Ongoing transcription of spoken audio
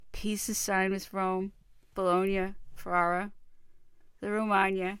peace is signed with Rome, Bologna, Ferrara, the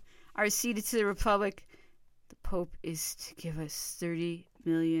Romagna are ceded to the Republic. The Pope is to give us 30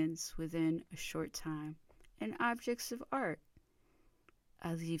 millions within a short time, and objects of art.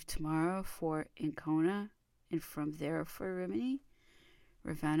 I leave tomorrow for Ancona, and from there for Rimini,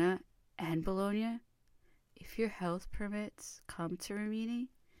 Ravenna, and Bologna. If your health permits, come to Rimini,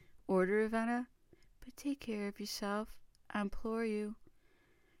 order Ravenna, but take care of yourself, I implore you.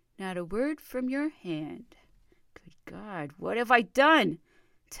 Not a word from your hand. Good God, what have I done?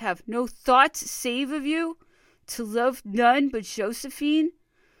 To have no thoughts save of you? To love none but Josephine?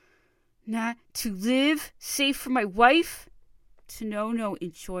 Not to live save for my wife? To know no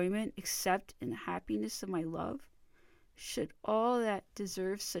enjoyment except in the happiness of my love? Should all that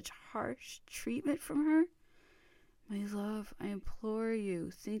deserve such harsh treatment from her? My love, I implore you,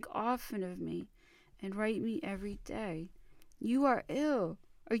 think often of me, and write me every day. You are ill,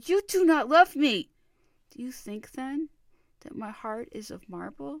 or you do not love me. Do you think, then, that my heart is of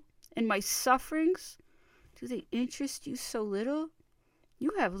marble, and my sufferings, do they interest you so little?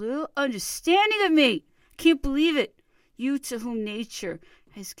 You have little understanding of me. I can't believe it. You to whom nature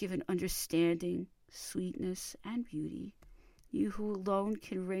has given understanding, sweetness, and beauty. You who alone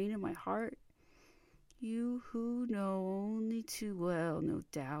can reign in my heart. You who know only too well, no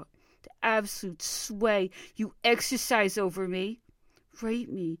doubt, the absolute sway you exercise over me.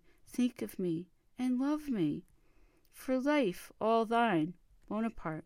 Write me, think of me, and love me. For life, all thine, Bonaparte.